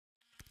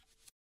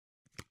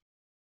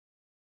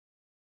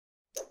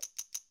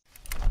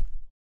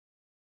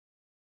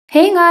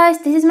Hey guys,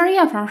 this is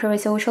Maria from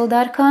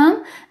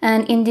freewaysocial.com,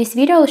 and in this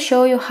video I'll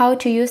show you how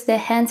to use the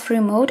hands-free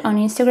mode on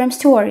Instagram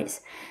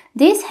stories.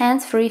 This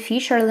hands-free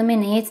feature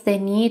eliminates the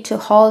need to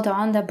hold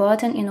on the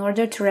button in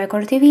order to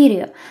record a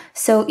video,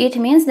 so it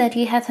means that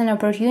you have an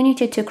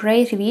opportunity to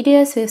create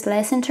videos with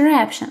less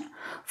interruption.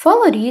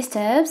 Follow these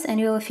steps and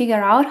you will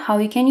figure out how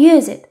you can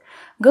use it.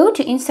 Go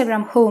to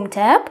Instagram Home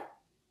tab,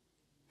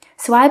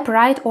 swipe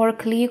right or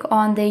click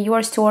on the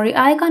Your Story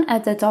icon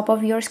at the top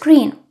of your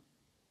screen.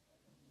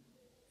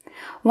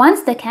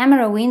 Once the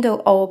camera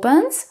window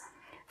opens,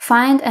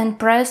 find and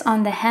press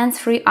on the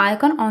hands-free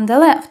icon on the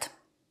left.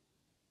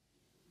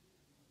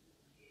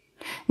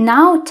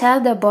 Now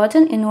tap the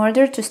button in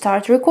order to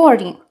start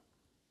recording.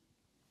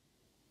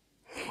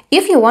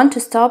 If you want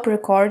to stop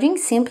recording,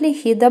 simply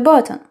hit the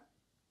button.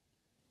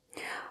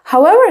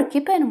 However,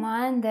 keep in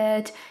mind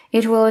that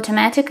it will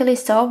automatically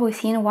stop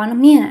within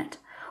 1 minute.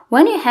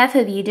 When you have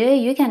a video,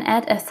 you can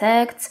add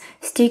effects,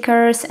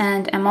 stickers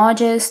and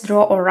emojis,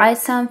 draw or write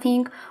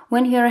something.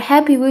 When you are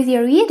happy with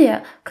your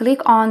video, click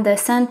on the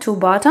Send To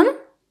button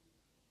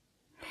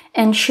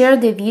and share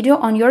the video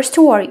on your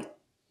story.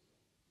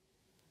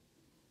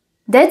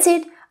 That's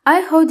it. I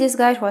hope this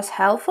guide was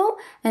helpful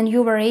and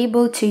you were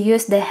able to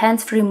use the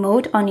hands-free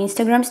mode on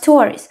Instagram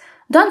stories.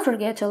 Don't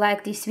forget to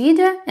like this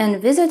video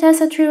and visit us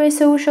at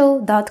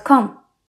freewaysocial.com.